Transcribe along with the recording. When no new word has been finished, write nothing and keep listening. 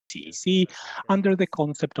TC under the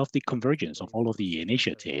concept of the convergence of all of the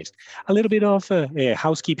initiatives. A little bit of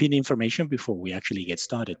housekeeping information before we actually get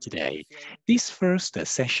started today. This first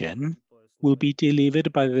session will be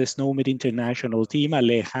delivered by the SNOMED International team,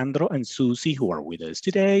 Alejandro and Suzy, who are with us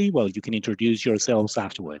today. Well, you can introduce yourselves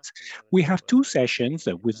afterwards. We have two sessions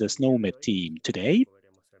with the SNOMED team today.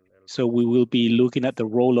 So we will be looking at the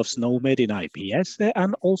role of SNOMED in IPS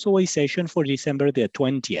and also a session for December the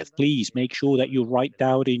 20th. Please make sure that you write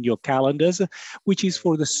down in your calendars, which is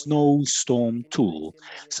for the snowstorm tool.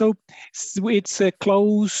 So it's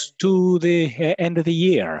close to the end of the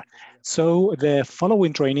year. So the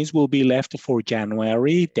following trainings will be left for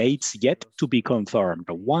January, dates yet to be confirmed.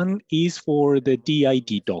 One is for the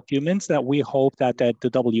DID documents that we hope that the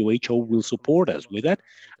WHO will support us with it.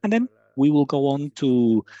 And then we will go on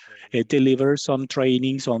to deliver some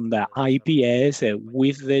trainings on the IPS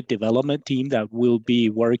with the development team that will be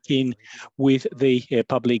working with the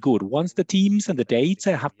public good. Once the teams and the dates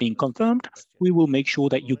have been confirmed, we will make sure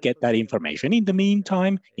that you get that information. In the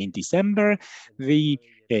meantime, in December, the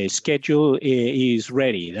schedule is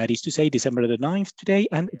ready. That is to say, December the 9th today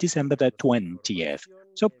and December the 20th.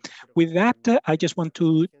 So with that, I just want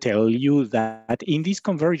to tell you that in this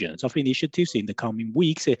convergence of initiatives in the coming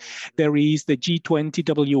weeks, there is the G20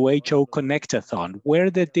 WHO Connectathon, where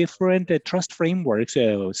the different trust frameworks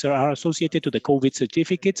are associated to the COVID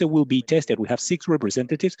certificates will be tested. We have 6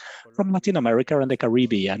 representatives from Latin America and the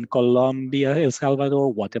Caribbean: Colombia, El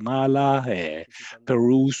Salvador, Guatemala,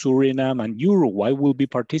 Peru, Suriname, and Uruguay will be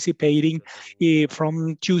participating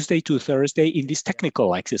from Tuesday to Thursday in this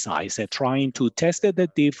technical exercise, trying to test the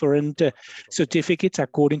different certificates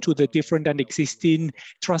according to the different and existing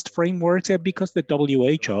trust frameworks, because the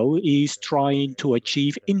WHO is trying to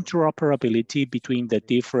achieve interoperability between the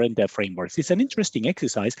different frameworks. It's an interesting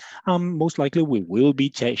exercise. Most likely we will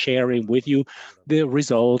be sharing with you the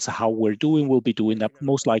results, how we're doing. We'll be doing that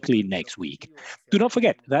most likely next week. Do not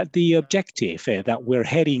forget that the objective that we're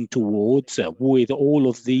heading towards with all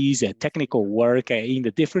of these technical work in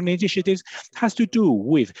the different initiatives has to do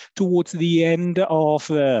with, towards the end of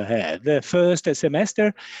the first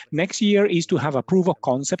semester next year, is to have a proof of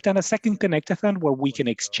concept and a second connectathon where we can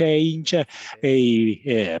exchange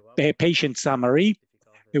a patient summary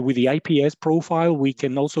with the IPS profile. We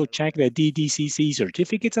can also check the DDCC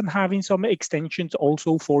certificates and having some extensions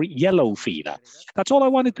also for yellow fever. That's all I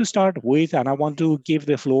wanted to start with, and I want to give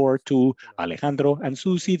the floor to Alejandro and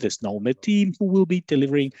Suzy, the SNOMED team, who will be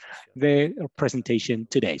delivering the presentation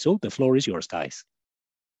today. So the floor is yours, guys.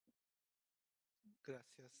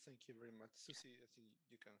 Gracias. Thank you very much. Suzy, I think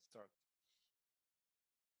you can start.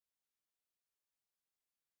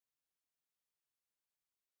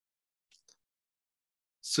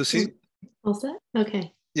 Suzy? All set?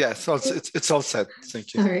 Okay. Yes, it's all set.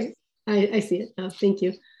 Thank you. All right. I see it now. Thank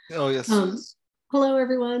you. Oh, yes. Hello,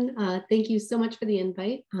 everyone. Thank you so much for the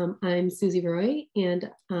invite. I'm Suzy Roy, and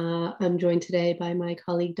I'm joined today by my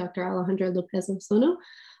colleague, Dr. Alejandro Lopez Osorio.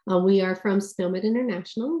 We are from SNOMED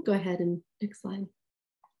International. Go ahead and next slide.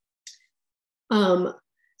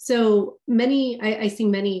 So I see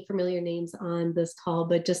many familiar names on this call,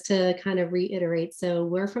 but just to kind of reiterate, so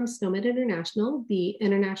we're from SNOMED International, the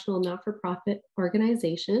international not-for-profit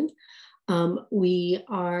organization. We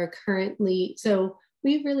are currently, so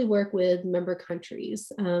we really work with member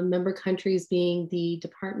countries being the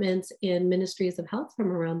departments and ministries of health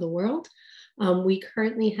from around the world. We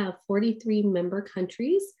currently have 43 member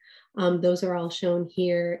countries. Those are all shown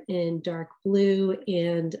here in dark blue,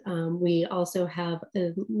 and we also have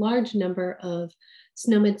a large number of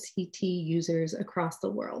SNOMED CT users across the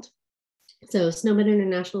world. So SNOMED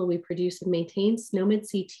International, we produce and maintain SNOMED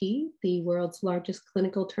CT, the world's largest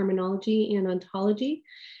clinical terminology and ontology,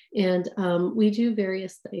 and we do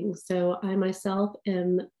various things. So I myself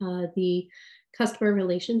am the customer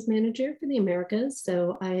relations manager for the Americas.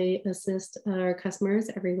 So I assist our customers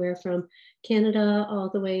everywhere from Canada all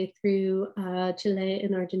the way through Chile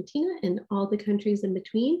and Argentina and all the countries in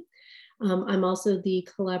between. I'm also the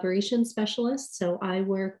collaboration specialist. So I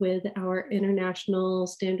work with our international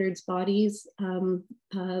standards bodies,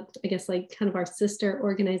 I guess like kind of our sister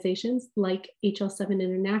organizations like HL7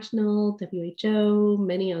 International, WHO,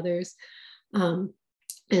 many others.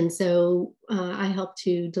 And so I help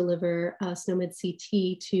to deliver SNOMED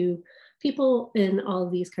CT to people in all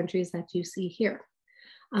of these countries that you see here.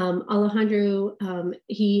 Alejandro,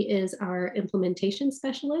 he is our implementation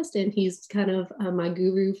specialist, and he's kind of my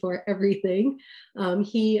guru for everything.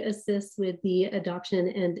 He assists with the adoption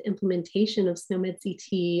and implementation of SNOMED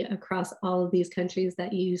CT across all of these countries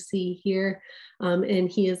that you see here. And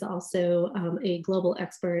he is also a global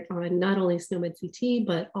expert on not only SNOMED CT,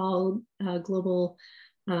 but all global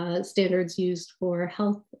standards used for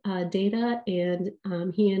health data. And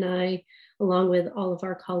he and I, along with all of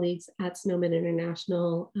our colleagues at SNOMED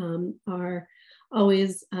International, are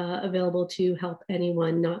always available to help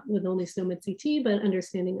anyone, not with only SNOMED CT, but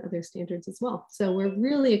understanding other standards as well. So we're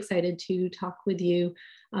really excited to talk with you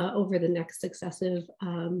over the next successive,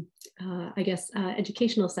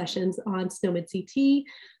 educational sessions on SNOMED CT,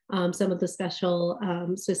 some of the special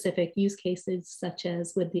specific use cases, such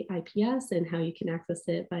as with the IPS and how you can access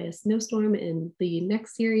it via Snowstorm in the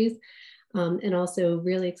next series. And also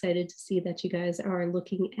really excited to see that you guys are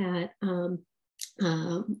looking at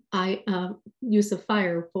use of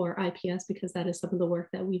fire for IPS, because that is some of the work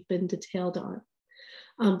that we've been detailed on.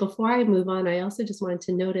 Before I move on, I also just wanted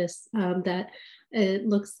to notice that it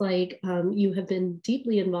looks like you have been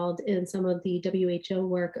deeply involved in some of the WHO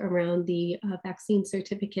work around the vaccine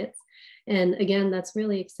certificates. And again, that's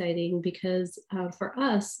really exciting because for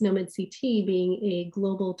us, SNOMED CT being a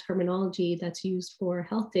global terminology that's used for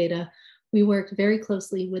health data, we worked very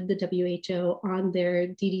closely with the WHO on their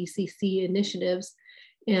DDCC initiatives,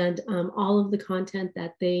 and all of the content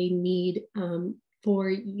that they need for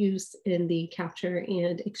use in the capture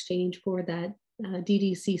and exchange for that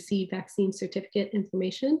DDCC vaccine certificate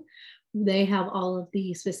information. They have all of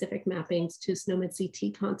the specific mappings to SNOMED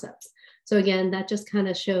CT concepts. So again, that just kind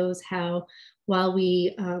of shows how, while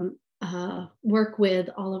we work with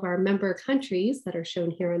all of our member countries that are shown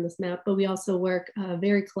here on this map, but we also work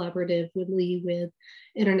very collaboratively with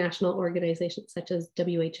international organizations such as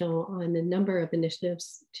WHO on a number of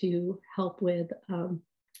initiatives to help with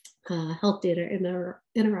health data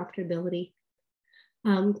interoperability.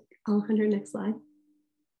 Alejandro, next slide.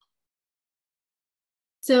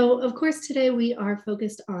 So of course, today we are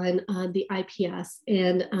focused on the IPS,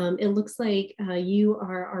 and it looks like you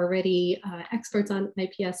are already experts on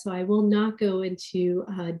IPS, so I will not go into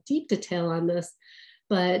deep detail on this,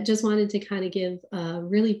 but just wanted to kind of give a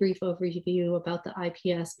really brief overview about the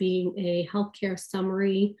IPS being a healthcare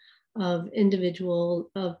summary of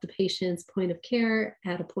the patient's point of care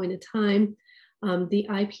at a point of time. The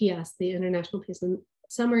IPS, the International Patient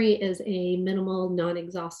Summary, is a minimal,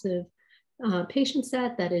 non-exhaustive patient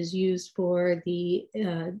set that is used for the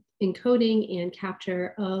encoding and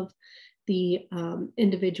capture of the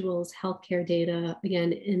individual's healthcare data,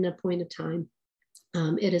 again, in a point of time.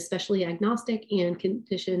 It is specially agnostic and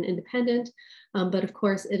condition independent, but of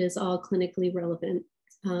course it is all clinically relevant.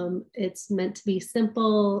 It's meant to be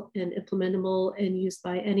simple and implementable and used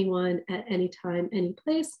by anyone at any time, any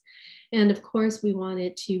place. And of course, we want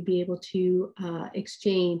it to be able to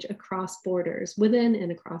exchange across borders, within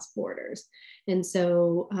and across borders. And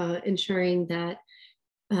so ensuring that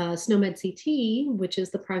SNOMED CT, which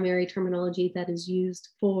is the primary terminology that is used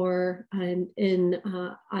for in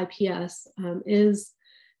IPS, is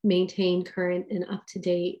maintained current and up to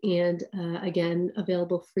date, and again,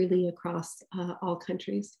 available freely across all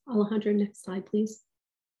countries. Alejandro, next slide, please.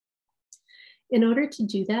 In order to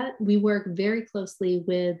do that, we work very closely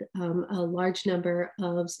with a large number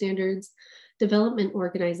of standards development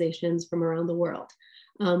organizations from around the world.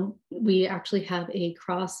 We actually have a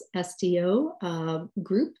cross SDO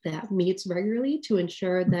group that meets regularly to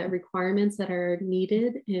ensure that requirements that are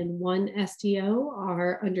needed in one SDO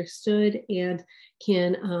are understood and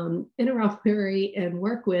can interoperate and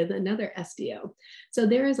work with another SDO. So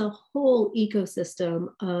there is a whole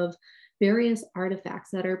ecosystem of various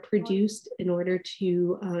artifacts that are produced in order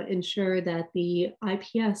to ensure that the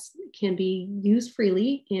IPS can be used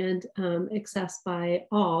freely and accessed by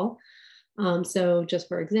all. So just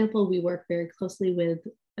for example, we work very closely with,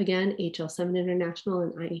 again, HL7 International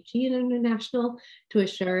and IHE International to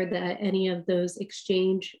assure that any of those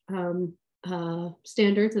exchange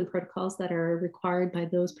standards and protocols that are required by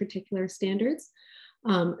those particular standards,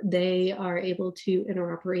 they are able to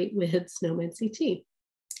interoperate with SNOMED CT.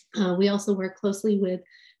 We also work closely with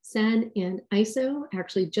SEN and ISO.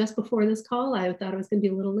 Actually, just before this call, I thought I was going to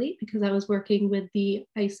be a little late because I was working with the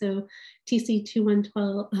ISO TC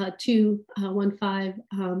 215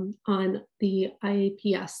 on the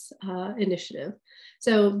IPS initiative.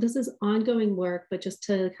 So this is ongoing work, but just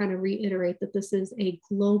to kind of reiterate that this is a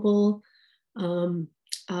global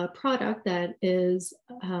product that is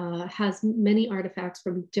has many artifacts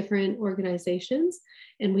from different organizations,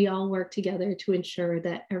 and we all work together to ensure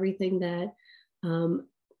that everything that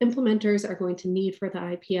implementers are going to need for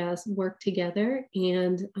the IPS work together.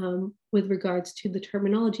 And with regards to the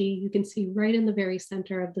terminology, you can see right in the very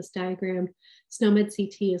center of this diagram, SNOMED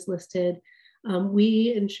CT is listed.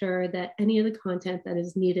 We ensure that any of the content that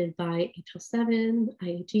is needed by HL7,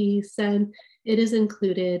 IAG, SEN, it is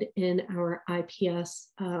included in our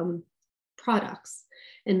IPS products.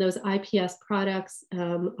 And those IPS products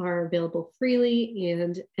are available freely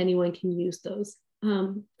and anyone can use those.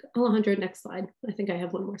 Alejandro, next slide. I think I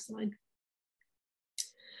have one more slide.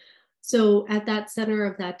 So at that center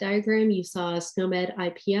of that diagram, you saw SNOMED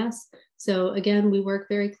IPS. So again, we work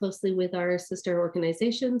very closely with our sister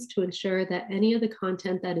organizations to ensure that any of the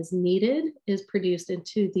content that is needed is produced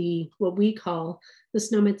into what we call the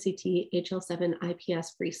SNOMED CT HL7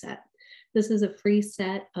 IPS free set. This is a free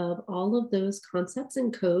set of all of those concepts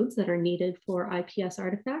and codes that are needed for IPS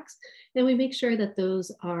artifacts, and we make sure that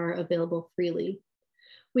those are available freely.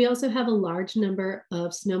 We also have a large number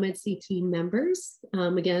of SNOMED CT members.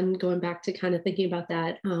 Again, going back to kind of thinking about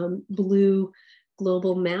that blue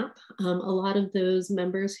global map, a lot of those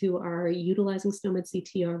members who are utilizing SNOMED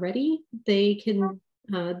CT already, they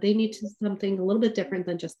need something a little bit different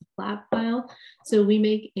than just the flat file. So we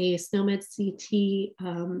make a SNOMED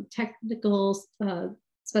CT technical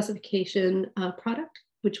specification product,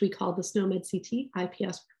 which we call the SNOMED CT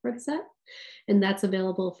IPS preferred set. And that's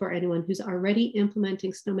available for anyone who's already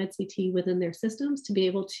implementing SNOMED CT within their systems to be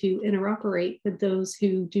able to interoperate with those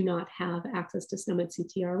who do not have access to SNOMED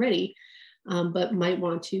CT already, but might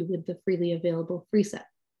want to with the freely available free set.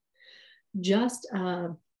 Just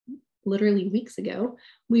literally weeks ago,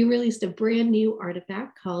 we released a brand new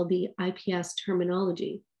artifact called the IPS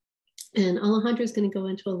terminology. And Alejandro is going to go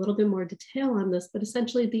into a little bit more detail on this, but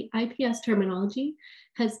essentially the IPS terminology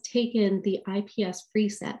has taken the IPS free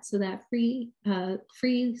set, so that free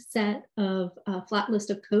set of flat list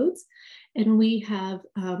of codes, and we have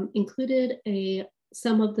included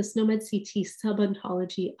some of the SNOMED CT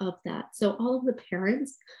sub-ontology of that. So all of the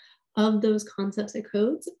parents of those concepts and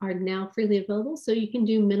codes are now freely available, so you can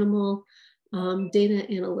do minimal data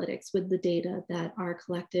analytics with the data that are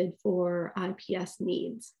collected for IPS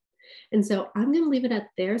needs. And so I'm going to leave it at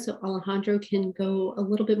there so Alejandro can go a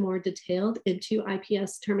little bit more detailed into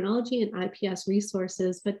IPS terminology and IPS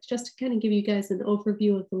resources, but just to kind of give you guys an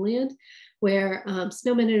overview of the land where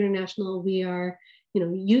SNOMED International, we are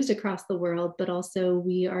used across the world, but also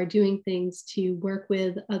we are doing things to work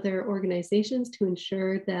with other organizations to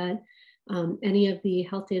ensure that any of the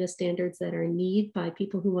health data standards that are needed by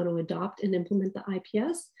people who want to adopt and implement the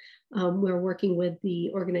IPS. We're working with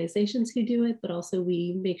the organizations who do it, but also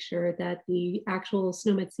we make sure that the actual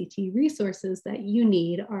SNOMED CT resources that you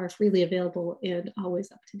need are freely available and always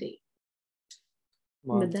up to date.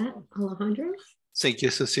 Wow. With that, Alejandro. Thank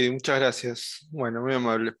you, Suzy. Muchas gracias. Bueno, muy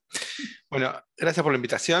amable. Bueno, gracias por la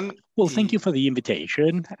invitación. Well, thank you for the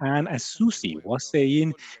invitation. And as Suzy was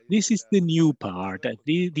saying, this is the new part.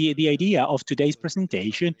 The idea of today's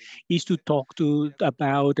presentation is to talk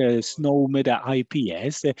about SNOMED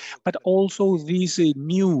IPS, but also this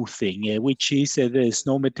new thing, which is the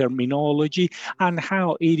SNOMED terminology and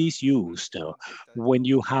how it is used. When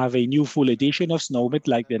you have a new full edition of SNOMED,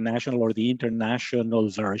 like the national or the international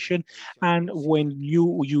version, and when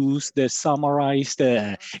you use the summarized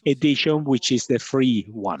edition, which is the free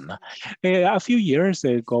one. A few years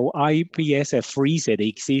ago, IPS free set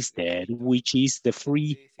existed, which is the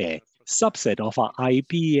free subset of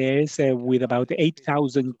IPS with about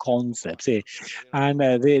 8,000 concepts. And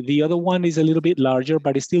the other one is a little bit larger,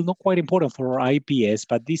 but it's still not quite important for IPS,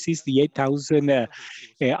 but this is the 8,000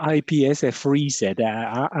 IPS free set.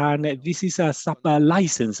 And this is a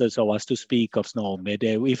sub-license, so as to speak, of SNOMED.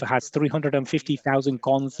 It has 350,000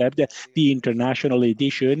 concepts, the international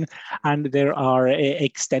edition, and there are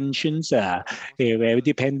extensions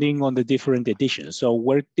depending on the different editions. So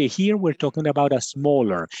here we're talking about a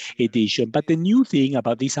smaller edition. But the new thing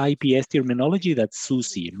about this IPS terminology that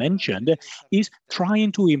Suzy mentioned is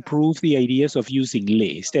trying to improve the ideas of using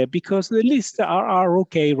lists, because the lists are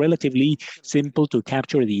okay, relatively simple to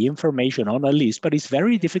capture the information on a list, but it's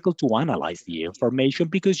very difficult to analyze the information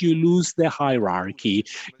because you lose the hierarchy,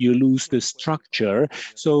 you lose the structure,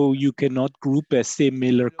 so you cannot group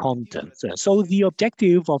similar contents. So the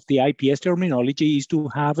objective of the IPS terminology is to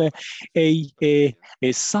have a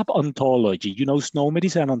sub-ontology. SNOMED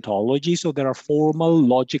is an ontology, so there are formal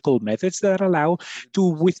logical methods that allow to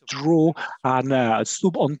withdraw a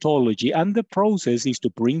sub-ontology, and the process is to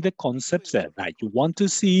bring the concepts that you want to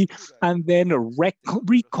see and then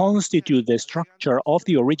reconstitute the structure of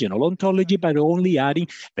the original ontology, but only adding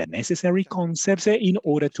the necessary concepts in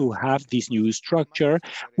order to have this new structure,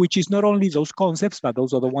 which is not only those concepts, but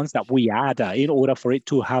those are the ones that we add in order for it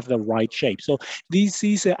to have the right shape. So this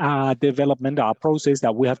is a development, a process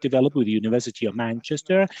that we have developed with the University of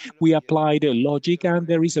Manchester. We applied logic, and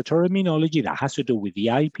there is a terminology that has to do with the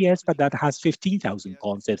IPS, but that has 15,000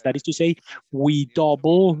 concepts. That is to say, we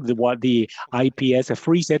double what the IPS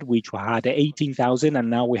free set, which had 18,000, and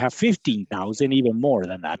now we have 15,000, even more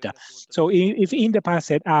than that. So if in the past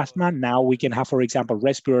said asthma, now we can have, for example,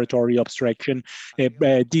 respiratory obstruction,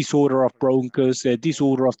 disorder of bronchus,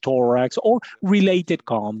 disorder of thorax, or related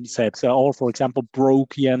concepts, or for example,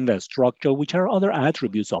 bronchial structure, which are other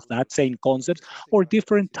attributes of that same concept, or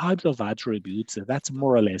different types of attributes. That's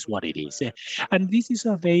more or less what it is. And this is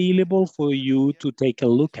available for you to take a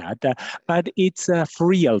look at, but it's a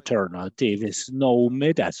free alternative.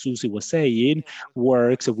 SNOMED, as Suzy was saying,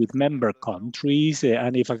 works with member countries,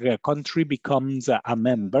 and if a country becomes a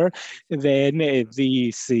member, then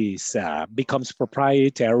this is becomes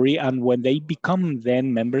proprietary, and when they become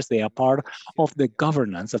then members, they are part of the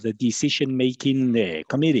governance of the decision-making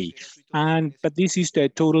committee. But this is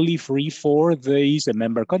totally free for these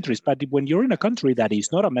member countries. But when you're in a country that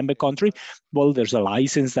is not a member country, well, there's a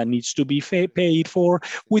license that needs to be paid for,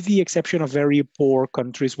 with the exception of very poor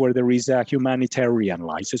countries where there is a humanitarian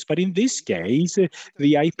license. But in this case,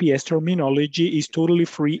 the IPS terminology is totally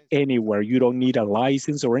free anywhere. You don't need a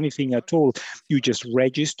license or anything at all. You just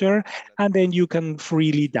register, and then you can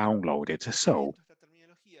freely download it. So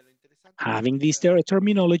having this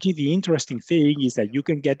terminology, the interesting thing is that you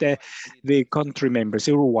can get the country members,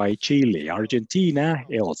 Uruguay, Chile, Argentina,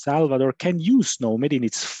 El Salvador, can use SNOMED in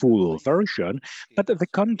its full version, but the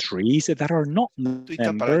countries that are not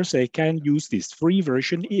members can use this free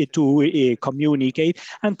version to communicate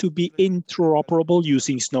and to be interoperable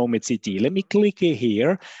using SNOMED CT. Let me click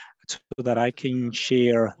here so that I can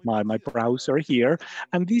share my browser here.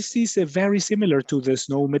 And this is very similar to the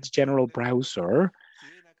SNOMED general browser.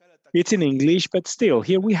 It's in English, but still,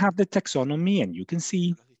 here we have the taxonomy, and you can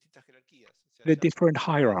see the different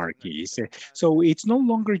hierarchies. So it's no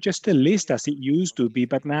longer just a list as it used to be,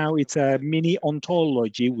 but now it's a mini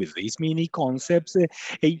ontology with these mini concepts,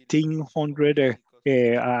 1,800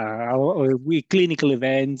 clinical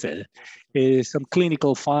events, some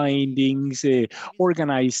clinical findings,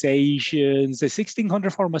 organizations,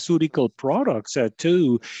 1,600 pharmaceutical products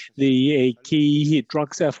too, the key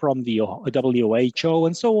drugs from the WHO,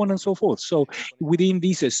 and so on and so forth. So within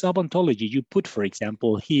this sub-ontology, you put, for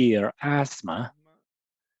example, here, asthma.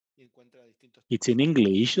 It's in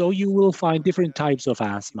English, so you will find different types of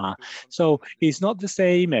asthma. So it's not the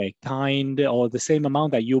same kind or the same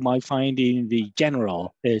amount that you might find in the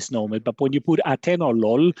general SNOMED, but when you put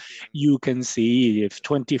atenolol, you can see if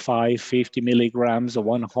 25, 50 milligrams or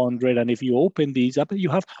 100, and if you open these up, you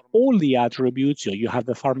have all the attributes. You have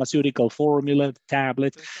the pharmaceutical formula, the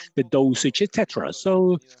tablet, the dosage, etc.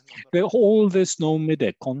 So all the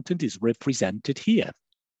SNOMED content is represented here.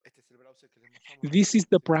 This is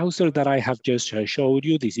the browser that I have just showed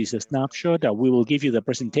you. This is a snapshot. We will give you the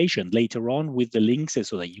presentation later on with the links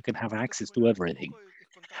so that you can have access to everything.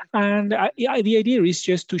 And the idea is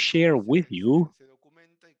just to share with you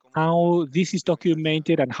how this is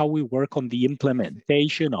documented and how we work on the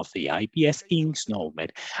implementation of the IPS in SNOMED.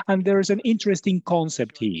 And there's an interesting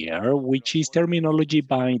concept here, which is terminology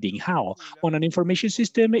binding. How? On an information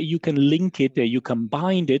system, you can link it, you can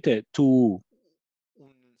bind it to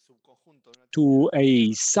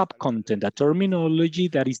a sub-content, a terminology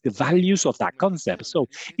that is the values of that concept. So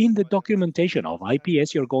in the documentation of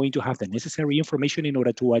IPS, you're going to have the necessary information in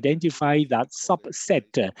order to identify that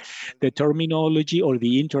subset, the terminology or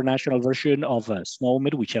the international version of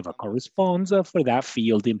SNOMED, whichever corresponds for that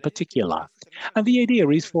field in particular. And the idea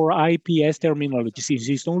is for IPS terminology, since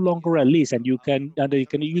it's no longer a list, and you can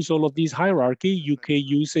use all of these hierarchy, you can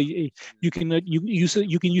use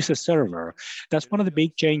a server. That's one of the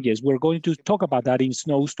big changes. We're going to talk about that in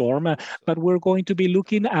Snowstorm, but we're going to be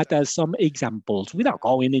looking at some examples without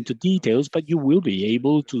going into details, but you will be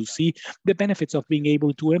able to see the benefits of being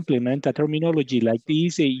able to implement a terminology like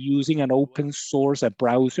this using an open source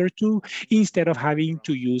browser too, instead of having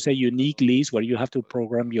to use a unique list where you have to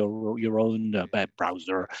program your own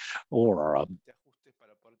browser, or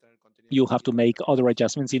you have to make other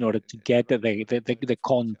adjustments in order to get the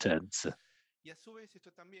contents.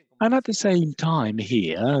 And at the same time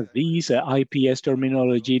here, these IPS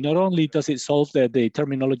terminology, not only does it solve the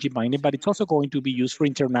terminology binding, but it's also going to be used for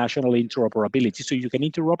international interoperability. So you can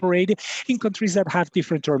interoperate in countries that have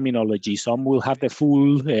different terminology. Some will have the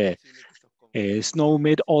full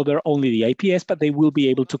SNOMED, other only the IPS, but they will be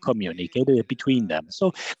able to communicate between them.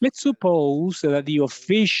 So let's suppose that the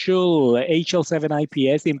official HL7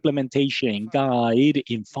 IPS implementation guide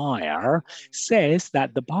in FHIR says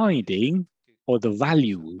that the binding or the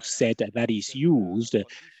value set that is used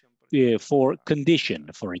for condition,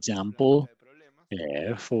 for example,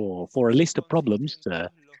 for a list of problems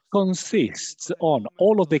consists on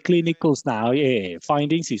all of the clinicals now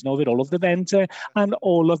findings, is noted all of the events and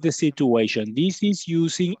all of the situation. This is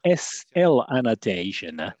using SL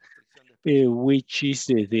annotation, which is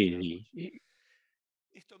the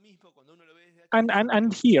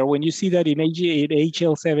and here, when you see that in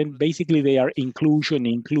HL7, basically they are inclusion,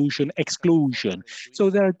 inclusion, exclusion. So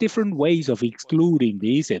there are different ways of excluding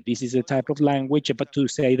these. This is a type of language, but to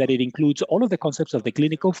say that it includes all of the concepts of the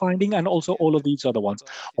clinical finding and also all of these other ones,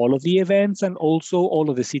 all of the events and also all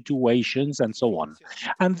of the situations and so on.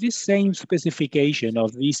 And this same specification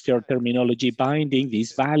of this terminology binding,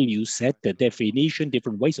 these values set, the definition,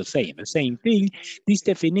 different ways of saying the same thing. This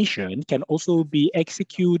definition can also be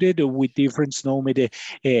executed with different SNOMED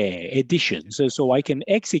editions. So I can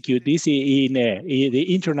execute this in the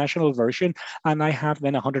international version, and I have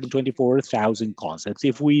then 124,000 concepts.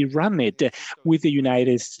 If we run it with the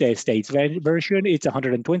United States version, it's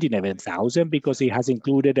 129,000 because it has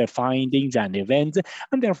included findings and events,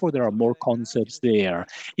 and therefore there are more concepts there.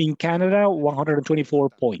 In Canada,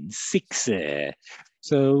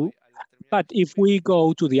 124.6. But if we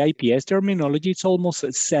go to the IPS terminology, it's almost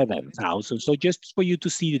 7,000. So just for you to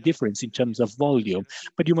see the difference in terms of volume,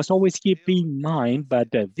 but you must always keep in mind that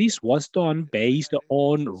this was done based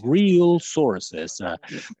on real sources.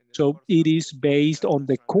 So it is based on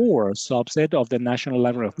the core subset of the National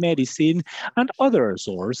Library of Medicine and other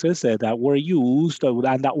sources that were used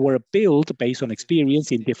and that were built based on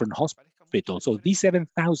experience in different hospitals. So these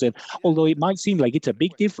 7,000, although it might seem like it's a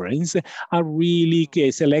big difference, are really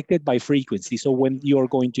selected by frequency. So when you're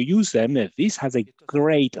going to use them, this has a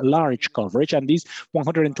great large coverage, and these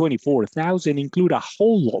 124,000 include a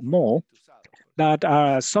whole lot more that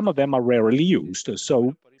some of them are rarely used.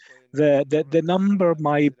 So the number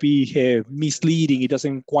might be misleading. It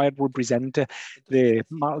doesn't quite represent the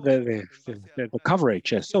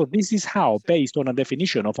coverage. So this is how, based on a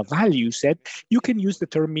definition of a value set, you can use the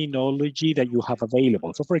terminology that you have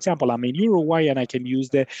available. So for example, I'm in Uruguay and I can use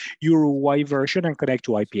the Uruguay version and connect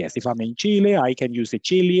to IPS. If I'm in Chile, I can use the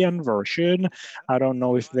Chilean version. I don't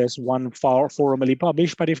know if there's one formally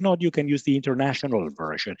published, but if not, you can use the international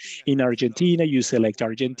version. In Argentina, you select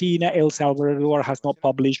Argentina. El Salvador has not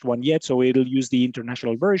published one yet, so it'll use the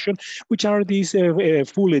international version, which are these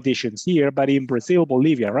full editions here. But in Brazil,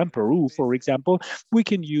 Bolivia, and Peru, for example, we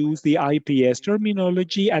can use the IPS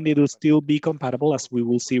terminology and it'll still be compatible, as we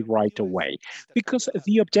will see right away. Because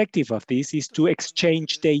the objective of this is to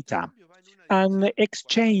exchange data. And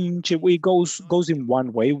exchange goes in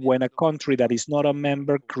one way when a country that is not a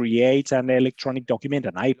member creates an electronic document,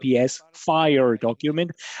 an IPS FIRE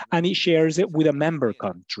document, and it shares it with a member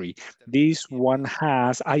country. This one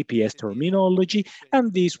has IPS terminology,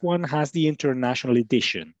 and this one has the international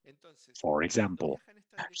edition, for example.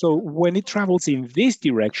 So when it travels in this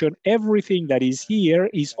direction, everything that is here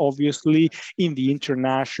is obviously in the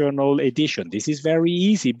international edition. This is very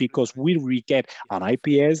easy because we get an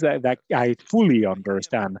IPS that I fully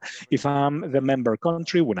understand. If I'm the member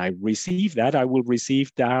country, when I receive that, I will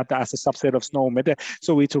receive that as a subset of SNOMED,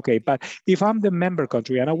 so it's okay. But if I'm the member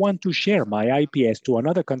country and I want to share my IPS to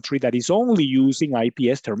another country that is only using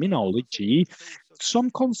IPS terminology,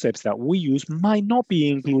 some concepts that we use might not be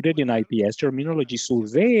included in IPS terminology. So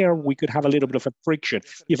there we could have a little bit of a friction.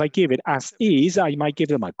 If I give it as is, I might give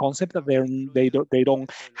them a concept that they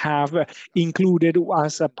don't have included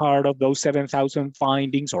as a part of those 7,000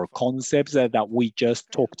 findings or concepts that we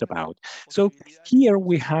just talked about. So here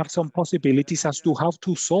we have some possibilities as to how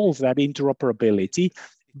to solve that interoperability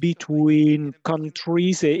between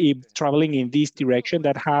countries traveling in this direction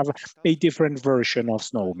that have a different version of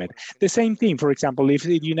SNOMED. The same thing, for example, if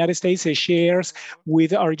the United States shares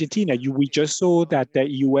with Argentina, we just saw that the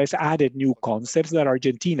US added new concepts that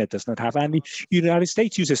Argentina does not have. And the United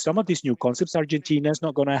States uses some of these new concepts, Argentina is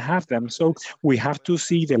not going to have them. So we have to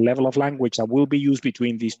see the level of language that will be used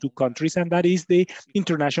between these two countries, and that is the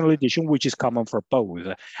international edition, which is common for both.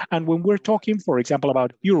 And when we're talking, for example,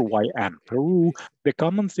 about Uruguay and Peru, the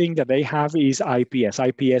common thing that they have is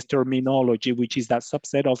IPS terminology, which is that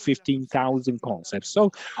subset of 15,000 concepts.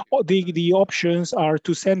 So the options are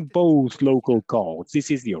to send both local codes.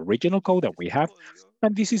 This is the original code that we have,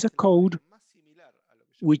 and this is a code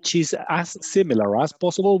which is as similar as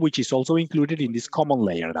possible, which is also included in this common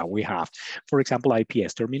layer that we have. For example,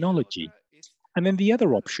 IPS terminology. And then the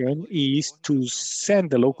other option is to send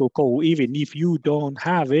the local code, even if you don't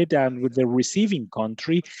have it, and with the receiving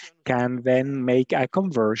country can then make a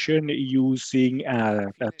conversion using a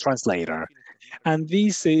translator. And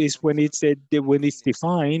this is when it's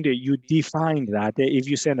defined, you define that. If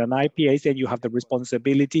you send an IPS, then you have the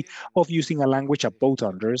responsibility of using a language that both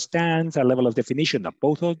understands, a level of definition that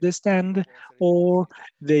both understand, or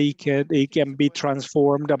it can be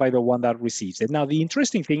transformed by the one that receives it. Now, the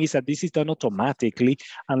interesting thing is that this is done automatically,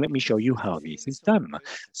 and let me show you how this is done.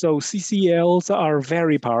 So CCLs are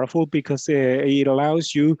very powerful because it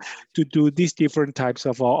allows you to do these different types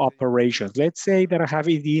of operations. Let's say that I have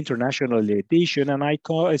the international edition and I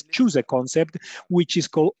choose a concept which is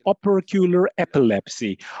called opercular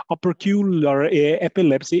epilepsy. Opercular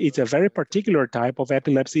epilepsy is a very particular type of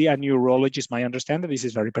epilepsy, and neurologists might understand that this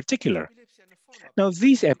is very particular. Now,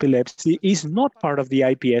 this epilepsy is not part of the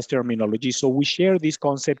IPS terminology, so we share this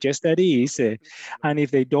concept just that is, and if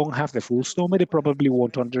they don't have the full SNOMED, they probably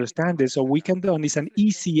won't understand it. So we can do this an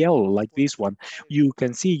ECL like this one. You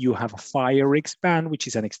can see you have a fire expand, which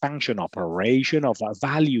is an expansion operation of a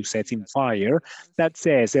value set in fire that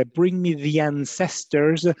says, bring me the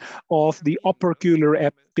ancestors of the opercular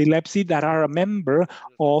epilepsy that are a member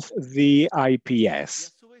of the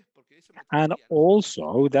IPS. And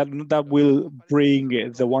also that will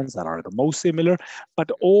bring the ones that are the most similar, but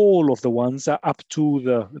all of the ones up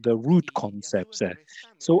to the root concepts.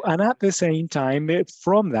 So, and at the same time,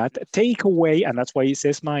 from that, take away, and that's why it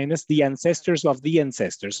says minus, the ancestors of the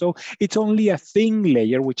ancestors. So it's only a thing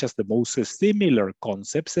layer, which has the most similar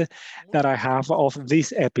concepts that I have of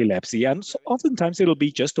this epilepsy. And so oftentimes it'll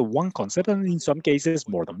be just a one concept, and in some cases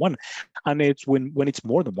more than one. And it's when it's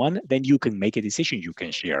more than one, then you can make a decision. You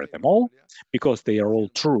can share them all because they are all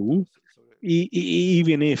true,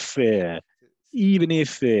 even if they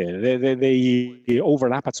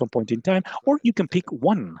overlap at some point in time, or you can pick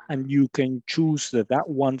one and you can choose that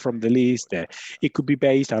one from the list. It could be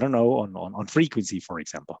based, I don't know, on frequency, for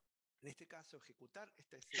example.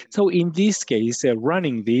 So in this case,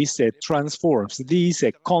 running this transforms this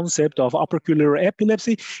concept of opercular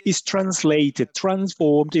epilepsy is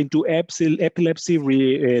transformed into epilepsy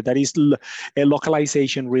that is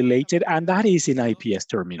localization related, and that is in IPS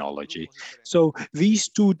terminology. So these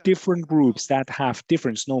two different groups that have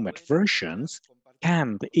different SNOMED versions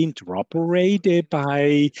can interoperate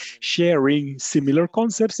by sharing similar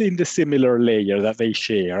concepts in the similar layer that they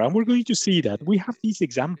share. And we're going to see that. We have this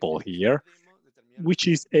example here, which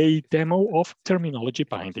is a demo of terminology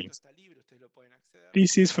bindings.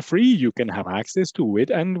 This is for free, you can have access to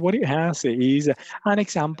it. And what it has is an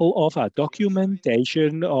example of a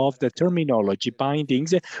documentation of the terminology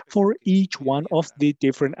bindings for each one of the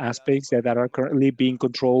different aspects that are currently being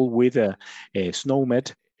controlled with a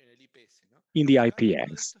SNOMED in the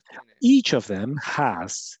IPS. Each of them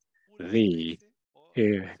has the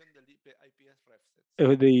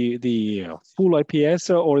full IPS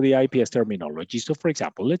or the IPS terminology. So for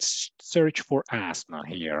example, let's search for asthma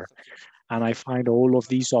here. And I find all of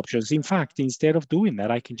these options. In fact, instead of doing that,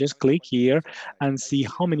 I can just click here and see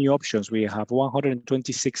how many options we have,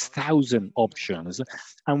 126,000 options.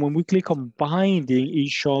 And when we click on binding, it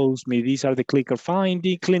shows me these are the clicker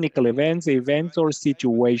finding, clinical events, or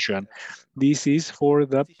situation. This is for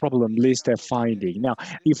the problem list finding. Now,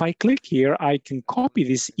 if I click here, I can copy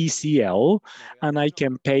this ECL and I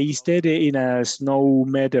can paste it in a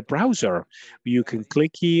SNOMED browser. You can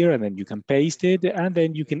click here and then you can paste it and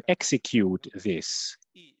then you can execute this.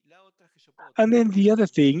 And then the other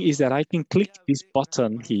thing is that I can click this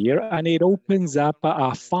button here and it opens up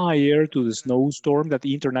a fire to the snowstorm that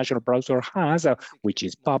the international browser has, which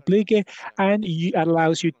is public, and it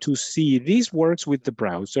allows you to see this works with the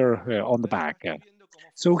browser on the back.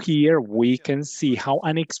 So here we can see how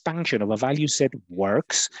an expansion of a value set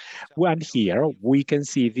works. And here we can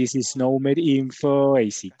see this is SNOMED info,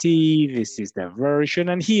 ACT, this is the version,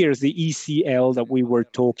 and here's the ECL that we were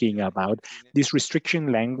talking about, this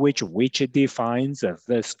restriction language which defines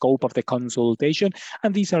the scope of the consultation.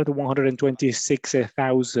 And these are the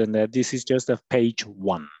 126,000. This is just of page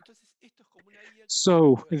 1.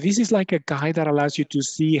 So this is like a guide that allows you to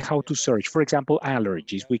see how to search. For example,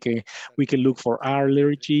 allergies. We can look for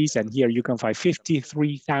allergies, and here you can find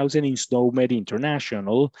 53,000 in SNOMED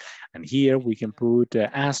International. And here we can put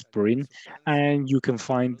aspirin, and you can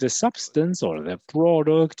find the substance or the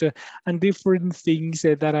product and different things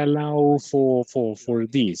that allow for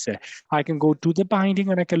this. I can go to the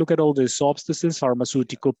binding and I can look at all the substances,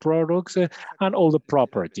 pharmaceutical products, and all the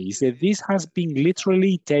properties. This has been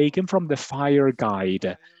literally taken from the FIRE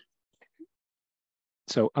guide.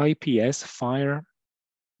 So IPS FIRE.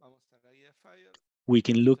 We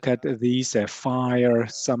can look at this FIRE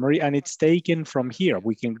summary, and it's taken from here.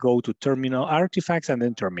 We can go to terminal artifacts and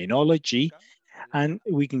then terminology, and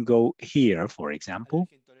we can go here, for example.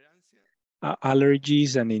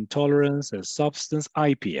 allergies and intolerance, substance,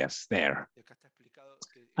 IPS there.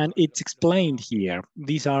 And it's explained here.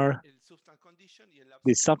 These are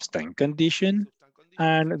the substance condition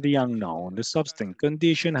and the unknown. The substance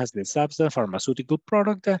condition has the substance, pharmaceutical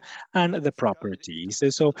product, and the properties.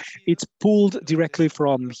 So it's pulled directly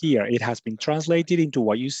from here. It has been translated into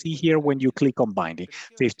what you see here when you click on binding,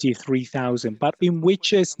 53,000, but in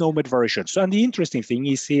which SNOMED version. So, and the interesting thing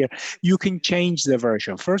is here, you can change the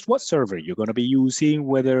version. First, what server you're going to be using,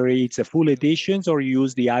 whether it's a full editions or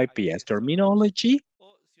use the IPS terminology.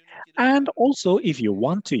 And also, if you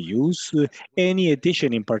want to use any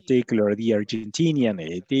edition in particular, the Argentinian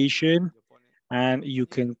edition, and you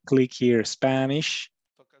can click here Spanish,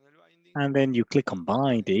 and then you click on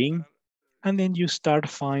binding, and then you start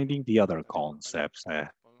finding the other concepts.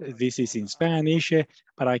 This is in Spanish,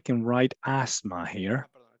 but I can write asthma here.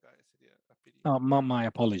 My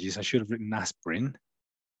apologies, I should have written aspirin.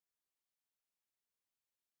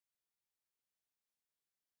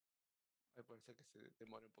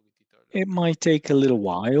 It might take a little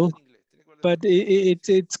while, but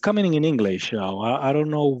it's coming in English. I don't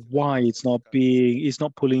know why it's not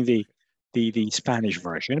pulling the Spanish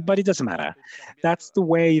version, but it doesn't matter. That's the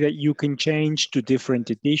way that you can change to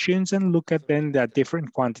different editions and look at then the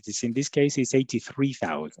different quantities. In this case, it's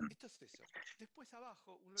 83,000.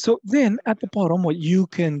 So then at the bottom, what you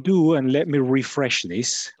can do, and let me refresh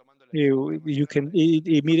this, it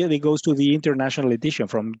immediately goes to the international edition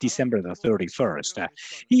from December the 31st.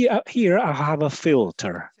 Here I have a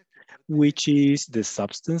filter, which is the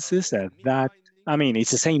substances that, I mean,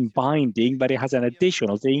 it's the same binding, but it has an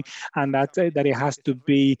additional thing, and that it has to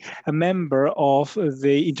be a member of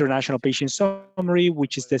the International Patient Summary,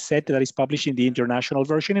 which is the set that is published in the international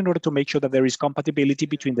version in order to make sure that there is compatibility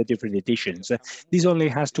between the different editions. This only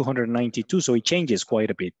has 292, so it changes quite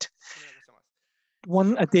a bit.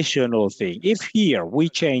 One additional thing, if here we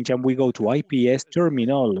change and we go to IPS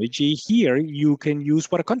terminology, here you can use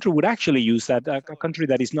what a country would actually use, that a country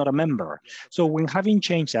that is not a member. So when having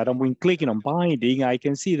changed that and when clicking on binding, I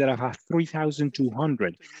can see that I have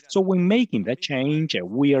 3,200. So when making that change,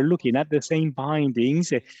 we are looking at the same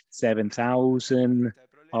bindings, 7,000,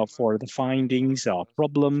 for the findings of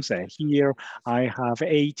problems. Here, I have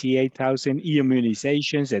 88,000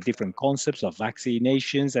 immunizations, different concepts of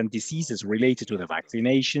vaccinations and diseases related to the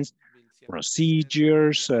vaccinations,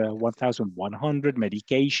 procedures, 1,100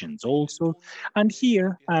 medications also. And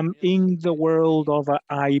here, in the world of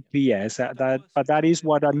IPS, but that is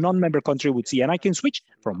what a non-member country would see. And I can switch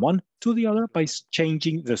from one to the other by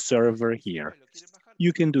changing the server here.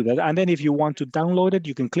 You can do that. And then if you want to download it,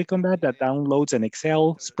 you can click on that. That downloads an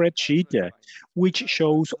Excel spreadsheet, which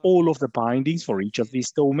shows all of the bindings for each of these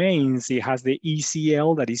domains. It has the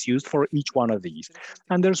ECL that is used for each one of these.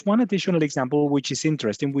 And there's one additional example which is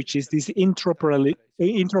interesting, which is this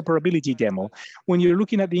interoperability demo. When you're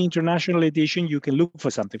looking at the international edition, you can look for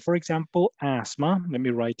something. For example, asthma. Let me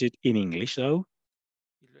write it in English, though.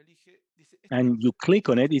 And you click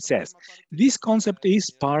on it, it says, this concept is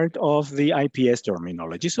part of the IPS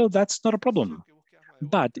terminology, so that's not a problem.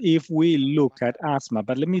 But if we look at asthma,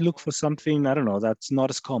 but let me look for something, I don't know, that's not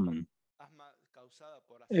as common.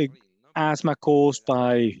 Asthma caused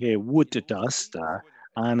by wood dust,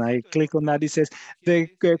 and I click on that, it says the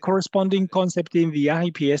corresponding concept in the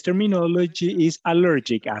IPS terminology is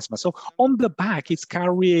allergic asthma. So on the back, it's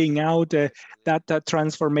carrying out that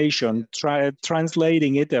transformation,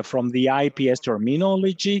 translating it from the IPS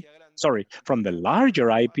terminology, from the larger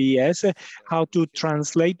IPS, how to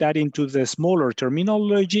translate that into the smaller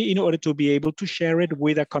terminology in order to be able to share it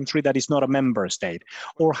with a country that is not a member state,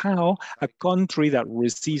 or how a country that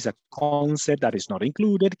receives a concept that is not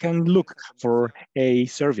included can look for a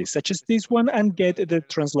service such as this one and get the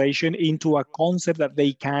translation into a concept that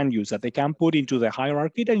they can use, that they can put into the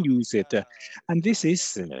hierarchy and use it. And this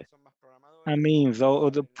is, I mean,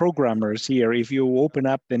 the programmers here, if you open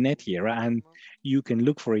up the net here and you can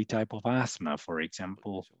look for a type of asthma, for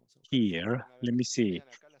example, here, let me see,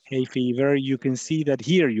 hay fever, you can see that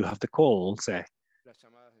here you have the calls.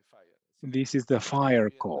 This is the fire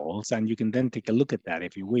calls, and you can then take a look at that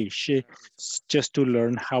if you wish, just to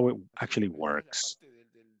learn how it actually works.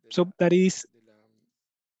 So that is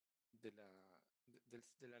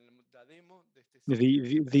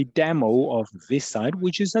the demo of this side,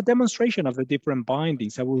 which is a demonstration of the different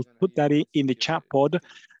bindings. I will put that in the chat pod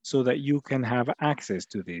so that you can have access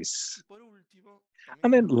to this.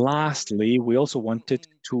 And then lastly, we also wanted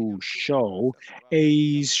to show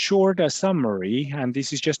a short summary, and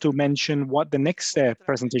this is just to mention what the next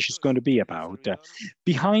presentation is going to be about.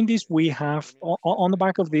 Behind this, we have, on the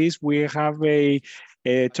back of this, we have a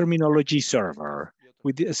terminology server.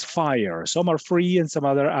 with this fire. Some are free and some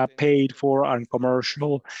other are paid for and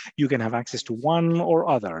commercial. You can have access to one or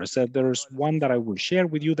others. There's one that I will share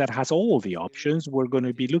with you that has all the options. We're going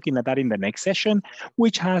to be looking at that in the next session,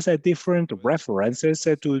 which has different references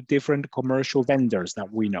to different commercial vendors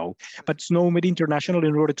that we know. But SNOMED International,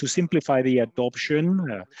 in order to simplify the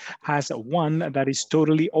adoption, has one that is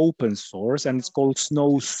totally open source, and it's called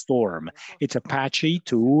Snowstorm. It's Apache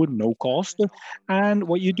 2, no cost. And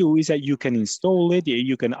what you do is that you can install it,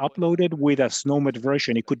 you can upload it with a SNOMED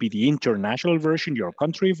version. It could be the international version, your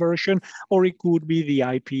country version, or it could be the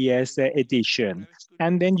IPS edition.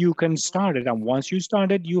 And then you can start it. And once you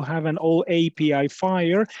start it, you have an all API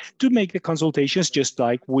fire to make the consultations just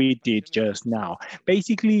like we did just now.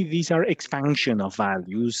 Basically, these are expansion of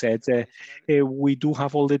values. We do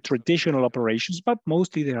have all the traditional operations, but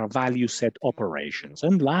mostly they are value set operations.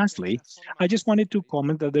 And lastly, I just wanted to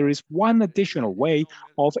comment that there is one additional way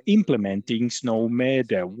of implementing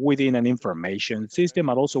SNOMED within an information system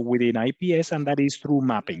and also within IPS, and that is through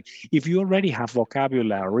mapping. If you already have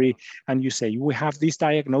vocabulary and you say, we have this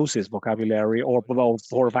diagnosis vocabulary or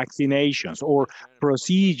for vaccinations or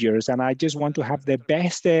procedures, and I just want to have the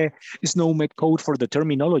best SNOMED code for the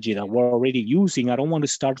terminology that we're already using. I don't want to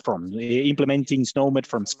start from implementing SNOMED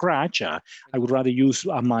from scratch. I would rather use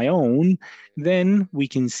my own. Then we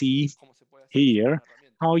can see here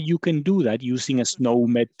how you can do that using a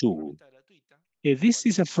SNOMED tool. This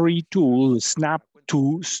is a free tool, Snap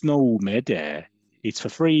to SNOMED. It's for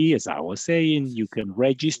free, as I was saying. You can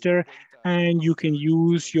register and you can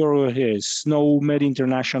use your SNOMED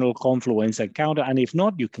International Confluence account. And if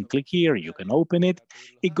not, you can click here, you can open it.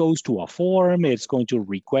 It goes to a form, it's going to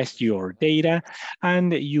request your data,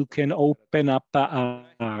 and you can open up a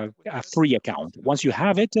free account. Once you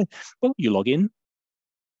have it, well, you log in.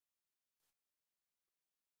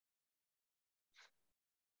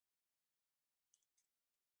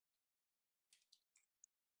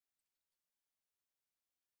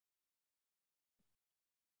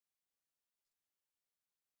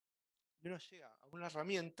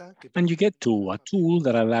 And you get to a tool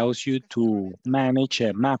that allows you to manage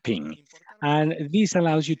mapping. And this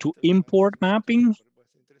allows you to import mapping.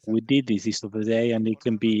 We did this the other day, and it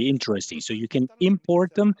can be interesting. So you can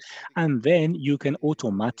import them, and then you can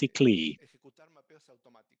automatically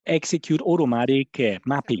execute automatic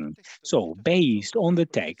mapping. So based on the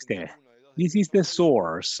text, this is the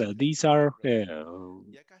source. These are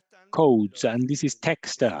codes, and this is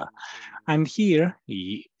text. And here,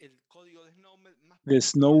 the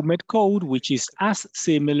SNOMED code, which is as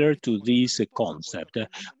similar to this concept.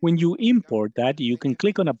 When you import that, you can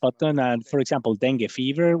click on a button and, for example, dengue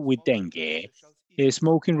fever with dengue.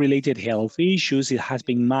 Smoking-related health issues, it has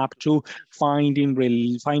been mapped to findings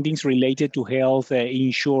related to health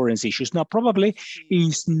insurance issues. Now, probably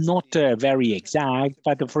is not very exact,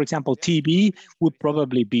 but for example, TB would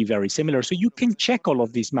probably be very similar. So you can check all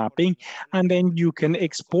of this mapping, and then you can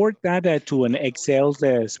export that to an Excel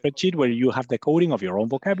spreadsheet where you have the coding of your own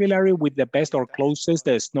vocabulary with the best or closest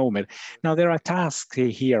SNOMED. Now, there are tasks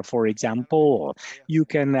here. For example, you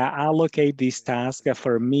can allocate this task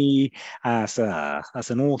for me as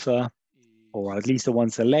an author, or at least the one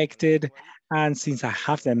selected. And since I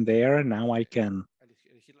have them there, now I can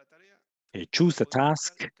choose the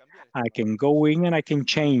task. I can go in and I can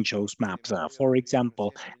change those maps. For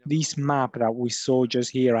example, this map that we saw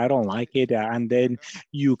just here, I don't like it. And then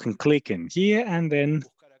you can click in here and then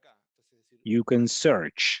you can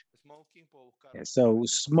search. So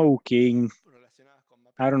smoking,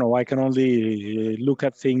 I don't know, I can only look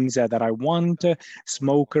at things that I want.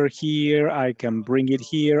 Smoker here, I can bring it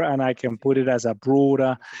here and I can put it as a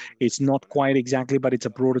broader. It's not quite exactly, but it's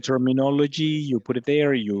a broader terminology. You put it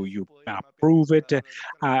there, you approve it,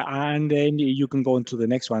 and then you can go into the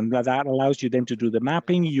next one. That allows you then to do the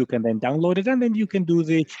mapping. You can then download it, and then you can do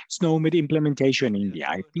the SNOMED implementation in the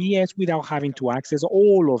IPS without having to access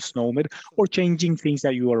all of SNOMED or changing things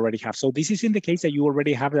that you already have. So this is in the case that you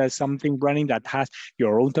already have something running that has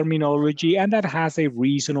your own terminology and that has a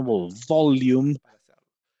reasonable volume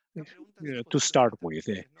to start with.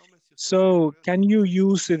 So can you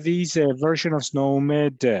use this version of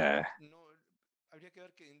SNOMED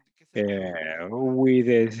with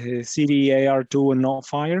CDAR2 and not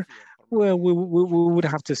fire? Well, we would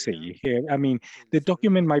have to see. I mean, the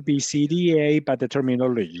document might be CDA, but the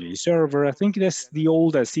terminology server. I think that's the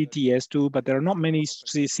old CTS2, but there are not many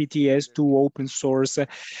CTS2 open source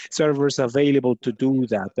servers available to do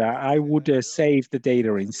that. I would save the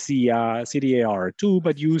data in CDAR2,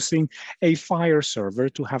 but using a fire server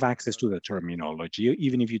to have access to the terminology,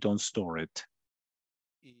 even if you don't store it.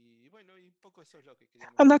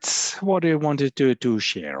 And that's what I wanted to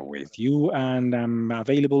share with you, and I'm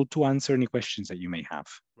available to answer any questions that you may have.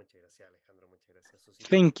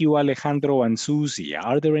 Thank you, Alejandro and Suzy.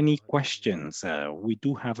 Are there any questions? We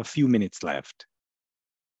do have a few minutes left.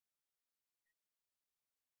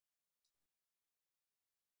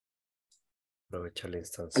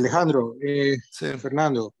 Alejandro, Sí.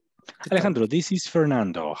 Fernando. ¿Qué tal? Alejandro, this is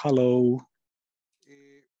Fernando. Hello.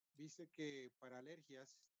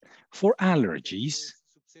 For allergies,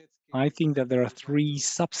 I think that there are three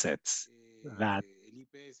subsets that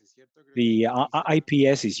the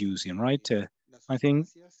IPS is using, right? I think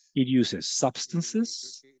it uses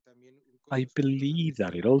substances. I believe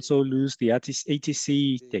that it also uses the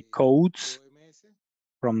ATC, the codes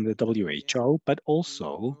from the WHO, but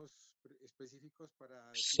also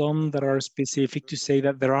some that are specific to say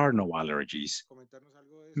that there are no allergies.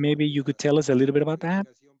 Maybe you could tell us a little bit about that,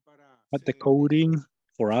 about the coding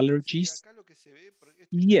for allergies?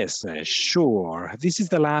 Yes, sure. This is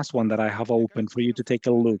the last one that I have open for you to take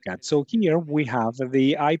a look at. So here we have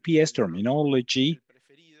the IPS terminology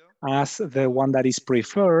as the one that is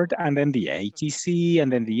preferred, and then the ATC,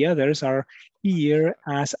 and then the others are here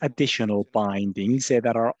as additional bindings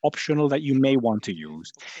that are optional that you may want to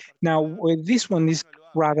use. Now, this one is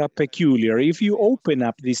rather peculiar. If you open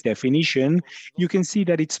up this definition, you can see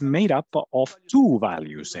that it's made up of two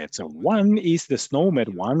value sets. One is the SNOMED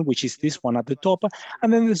one, which is this one at the top,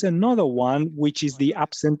 and then there's another one, which is the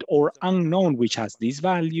absent or unknown, which has these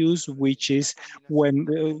values, which is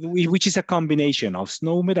which is a combination of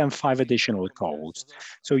SNOMED and 5 additional codes.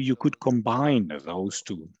 So you could combine those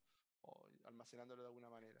two,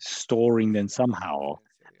 storing them somehow.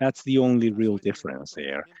 That's the only real difference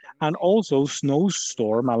there. And also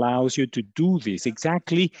Snowstorm allows you to do this,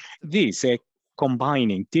 exactly this,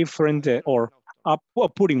 combining different or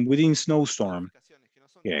putting within Snowstorm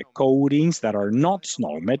codings that are not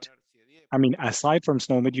SNOMED. I mean, aside from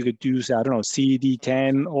SNOMED, you could use, I don't know,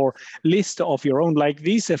 CD10 or list of your own, like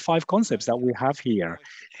these 5 concepts that we have here.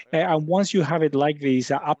 And once you have it like this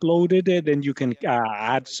uploaded, then you can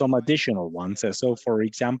add some additional ones. So for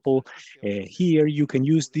example, here you can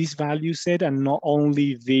use this value set and not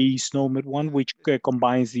only the SNOMED one, which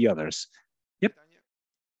combines the others. Yep.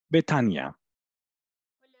 Betania.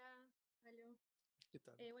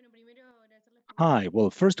 Hi, well,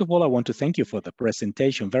 first of all, I want to thank you for the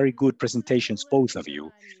presentation. Very good presentations, both of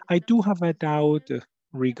you. I do have a doubt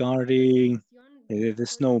regarding the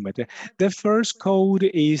SNOMED. The first code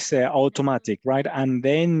is automatic, right? And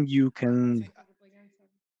then you can,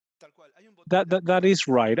 that is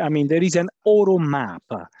right. I mean, there is an auto map.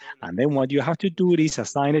 And then what you have to do is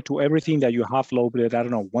assign it to everything that you have loaded, I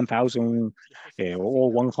don't know, 1,000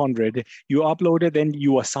 or 100. You upload it, then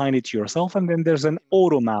you assign it to yourself. And then there's an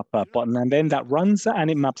auto map button. And then that runs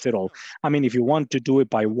and it maps it all. I mean, if you want to do it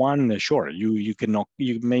by one, sure, you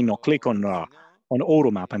may not click on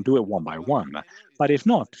auto map and do it one by one. But if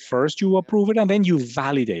not, first you approve it and then you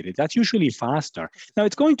validate it. That's usually faster. Now,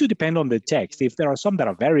 it's going to depend on the text. If there are some that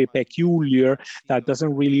are very peculiar, that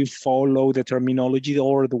doesn't really follow the terminology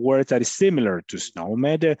or the words that is similar to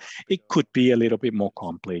SNOMED, it could be a little bit more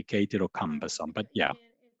complicated or cumbersome, but yeah.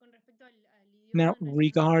 Now,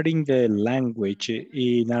 regarding the language,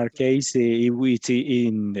 in our case, it's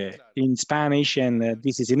in Spanish and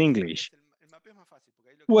this is in English.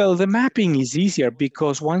 Well, the mapping is easier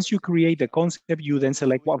because once you create the concept, you then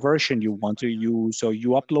select what version you want to use. So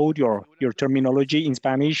you upload your terminology in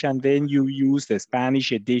Spanish, and then you use the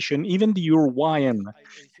Spanish edition, even the Uruguayan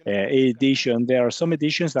edition. There are some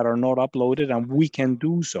editions that are not uploaded, and we can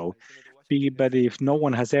do so. But if no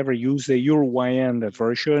one has ever used the Uruguayan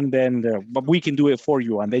version, then but we can do it for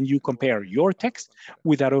you. And then you compare your text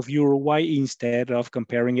with that of Uruguay instead of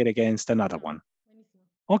comparing it against another one.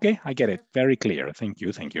 Okay, I get it. Very clear. Thank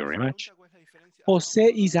you. Thank you very much. Jose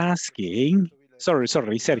is asking, sorry,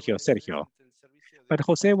 Sergio. But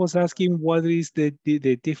Jose was asking what is the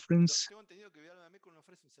difference?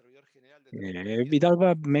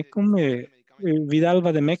 Vidalba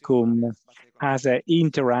de Mecum has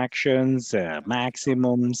interactions,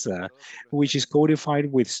 maximums, which is codified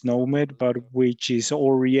with SNOMED, but which is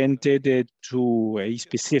oriented to a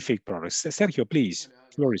specific product. Sergio, please,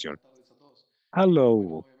 floor is yours.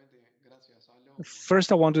 Hello.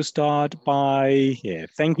 First, I want to start by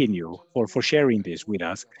thanking you for sharing this with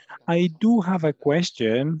us. I do have a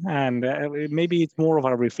question, and maybe it's more of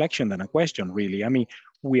a reflection than a question, really. I mean,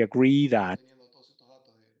 we agree that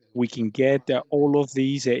we can get all of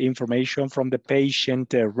these information from the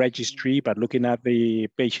patient registry, but looking at the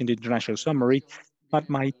patient international summary. But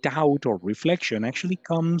my doubt or reflection actually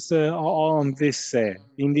comes on this,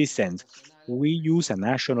 in this sense. we use a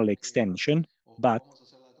national extension, but,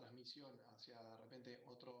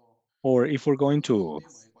 or if we're going to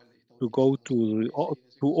go to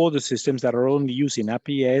other systems that are only using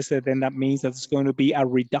IPS, then that means that it's going to be a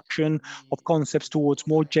reduction of concepts towards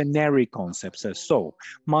more generic concepts. So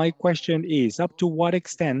my question is, up to what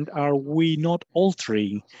extent are we not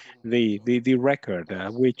altering the record,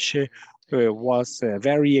 which was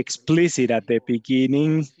very explicit at the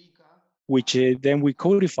beginning, which then we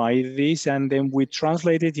codify this and then we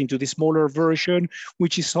translate it into the smaller version,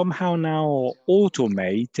 which is somehow now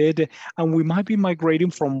automated. And we might be migrating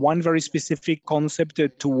from one very specific concept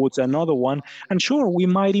towards another one. And sure, we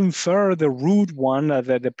might infer the root one,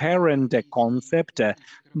 the parent concept,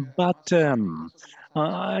 but in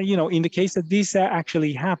the case that this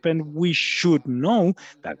actually happened, we should know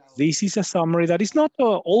that this is a summary that is not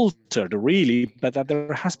altered really, but that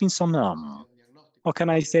there has been some how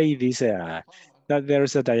can I say this, that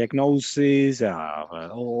there's a diagnosis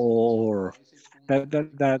or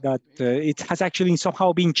that it has actually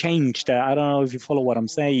somehow been changed. I don't know if you follow what I'm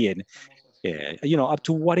saying. Up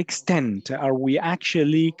to what extent are we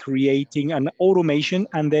actually creating an automation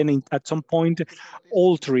and then at some point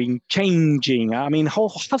altering, changing? I mean, how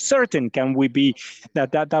certain can we be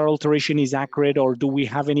that alteration is accurate, or do we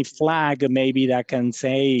have any flag maybe that can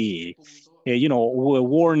say,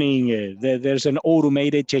 warning, there's an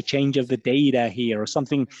automated change of the data here or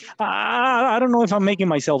something? I don't know if I'm making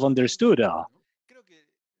myself understood.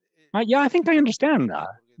 Yeah, I think I understand that.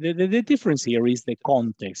 The difference here is the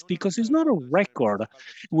context, because it's not a record.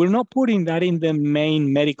 We're not putting that in the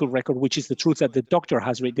main medical record, which is the truth that the doctor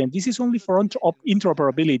has written. This is only for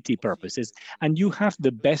interoperability purposes, and you have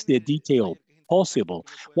the best detail possible.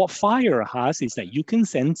 What FHIR has is that you can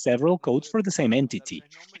send several codes for the same entity.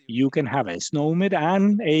 You can have a SNOMED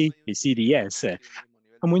and a CDS.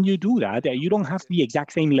 And when you do that, you don't have the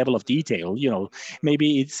exact same level of detail.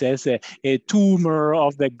 Maybe it says a tumor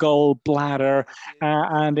of the gallbladder,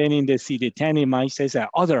 and then in the CD10 it might say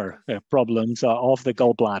other problems of the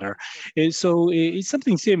gallbladder. So it's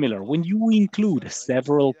something similar. When you include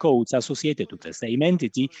several codes associated to the same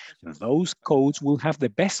entity, those codes will have the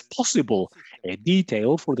best possible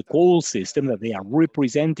detail for the call system that they are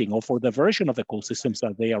representing, or for the version of the call systems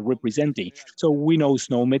that they are representing. So we know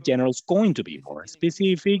SNOMED general is going to be more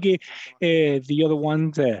specific. The other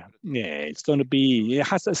one, it's going to be, it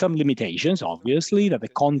has some limitations, obviously, that the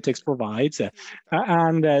context provides,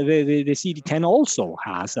 and the CD10 also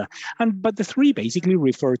has. But the three basically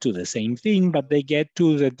refer to the same thing, but they get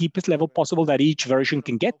to the deepest level possible that each version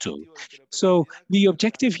can get to. So the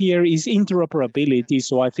objective here is interoperability.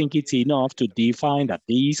 So I think it's enough to define that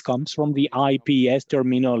these comes from the IPS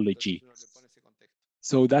terminology.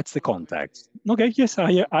 So that's the context. Okay, yes,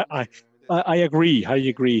 I agree,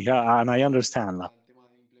 and I understand.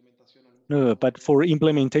 But for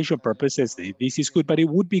implementation purposes, this is good. But it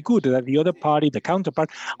would be good that the other party, the counterpart,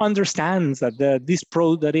 understands that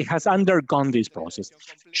that it has undergone this process.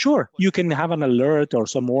 Sure, you can have an alert or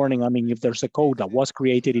some warning. I mean, if there's a code that was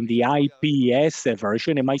created in the IPS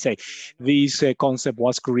version, it might say this concept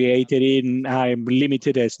was created in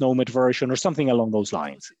limited SNOMED version or something along those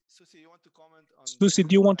lines. Suzy,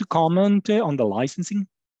 do you want to comment on the licensing?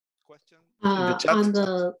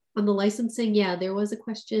 On the licensing, yeah, there was a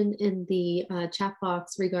question in the chat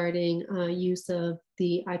box regarding use of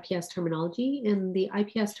the IPS terminology, and the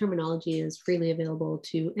IPS terminology is freely available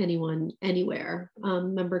to anyone, anywhere,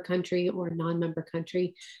 member country or non-member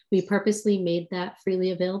country. We purposely made that freely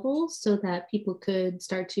available so that people could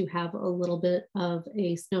start to have a little bit of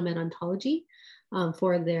a SNOMED ontology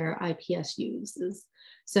for their IPS uses.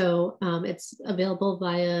 So it's available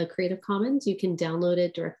via Creative Commons. You can download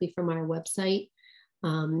it directly from our website.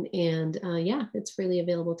 Yeah, it's freely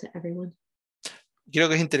available to everyone. Creo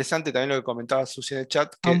que es interesante también lo que comentaba Suzy en el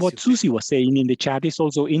chat. And what Suzy was saying in the chat is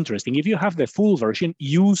also interesting. If you have the full version,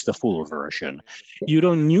 use the full version. You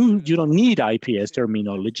don't need IPS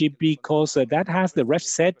terminology, because that has the ref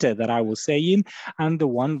set that I was saying, and the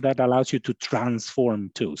one that allows you to transform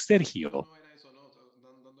to. Sergio.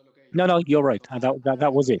 No, you're right.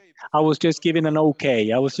 That was it. I was just giving an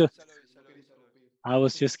okay. I was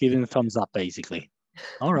just giving a thumbs up, basically.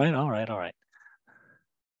 All right.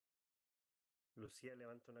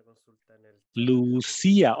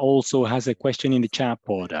 Lucia also has a question in the chat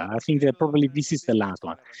pod. I think that probably this is the last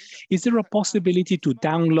one. Is there a possibility to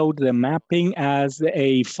download the mapping as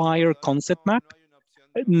a FHIR concept map?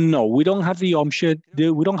 No, we don't have the option.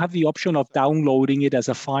 We don't have the option of downloading it as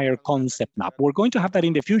a FHIR concept map. We're going to have that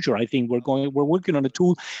in the future. I think we're working on a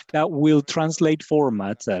tool that will translate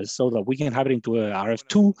formats so that we can have it into a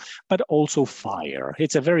RF2, but also FHIR.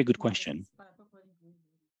 It's a very good question.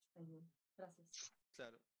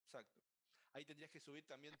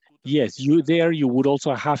 Yes, you would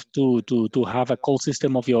also have to have a call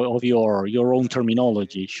system of your own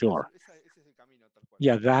terminology. Sure.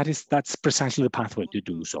 Yeah, that's precisely the pathway to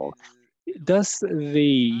do so. Does the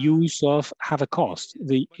use of have a cost?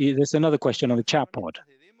 There's another question on the chat pod.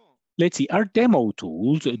 Let's see, our demo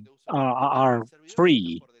tools are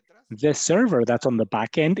free. The server that's on the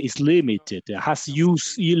back end is limited, has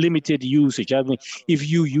limited usage. I mean, if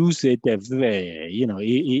you use it, if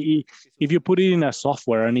you put it in a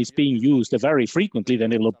software and it's being used very frequently,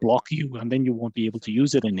 then it'll block you and then you won't be able to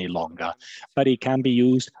use it any longer. But it can be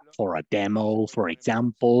used for a demo, for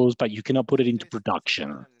examples, but you cannot put it into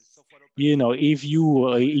production. If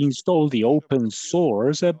you install the open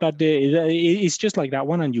source, but it's just like that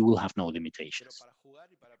one and you will have no limitations.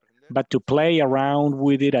 But to play around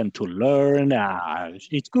with it and to learn,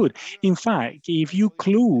 it's good. In fact, if you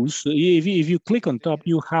click on top,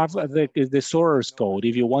 you have the source code.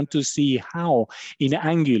 If you want to see how in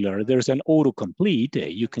Angular there's an autocomplete,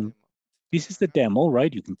 this is the demo,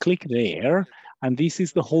 right? You can click there, and this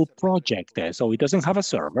is the whole project there. So it doesn't have a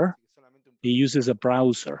server. It uses a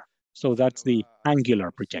browser. So that's the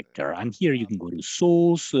Angular projector. And here you can go to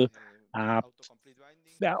source, app,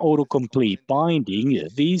 the autocomplete binding.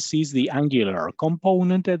 This is the Angular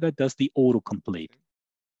component that does the autocomplete.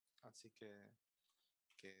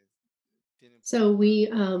 So we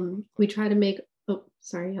try to make, oh,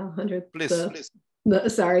 sorry, Alejandro, Please.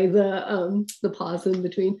 the pause in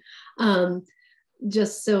between.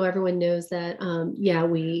 Just so everyone knows that, yeah,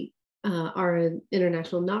 we are an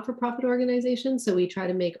international not-for-profit organization. So we try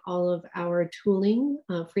to make all of our tooling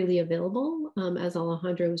freely available. As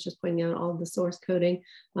Alejandro was just pointing out, all of the source coding,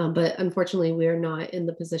 but unfortunately we are not in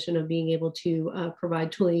the position of being able to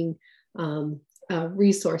provide tooling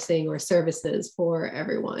resourcing or services for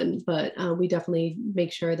everyone, but we definitely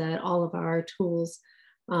make sure that all of our tools,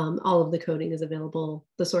 all of the coding is available,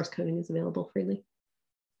 the source coding is available freely.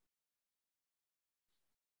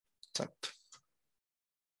 Exacto.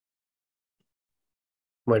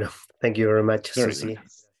 Bueno, thank you very much, Very Suzy. good.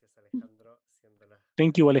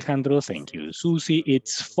 Thank you, Alejandro. Thank you, Suzy.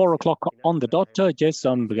 It's 4 o'clock on the dot. Just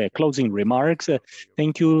some closing remarks.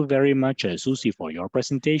 Thank you very much, Suzy, for your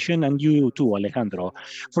presentation, and you too, Alejandro.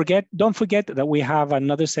 Don't forget that we have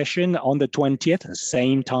another session on the 20th,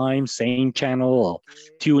 same time, same channel.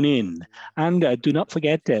 Tune in. And do not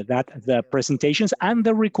forget that the presentations and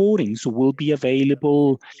the recordings will be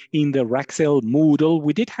available in the Raxel Moodle.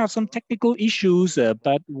 We did have some technical issues,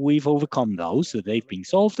 but we've overcome those. They've been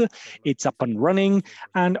solved. It's up and running,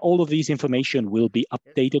 and all of these information will be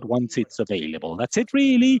updated once it's available. That's it,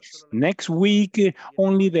 really. Next week,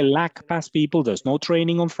 only the LAC pass people. There's no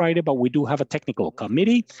training on Friday, but we do have a technical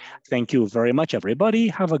committee. Thank you very much, everybody.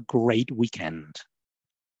 Have a great weekend.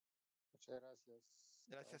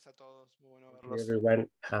 Everyone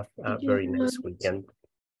have a very nice weekend.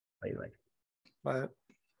 Bye-bye. Bye.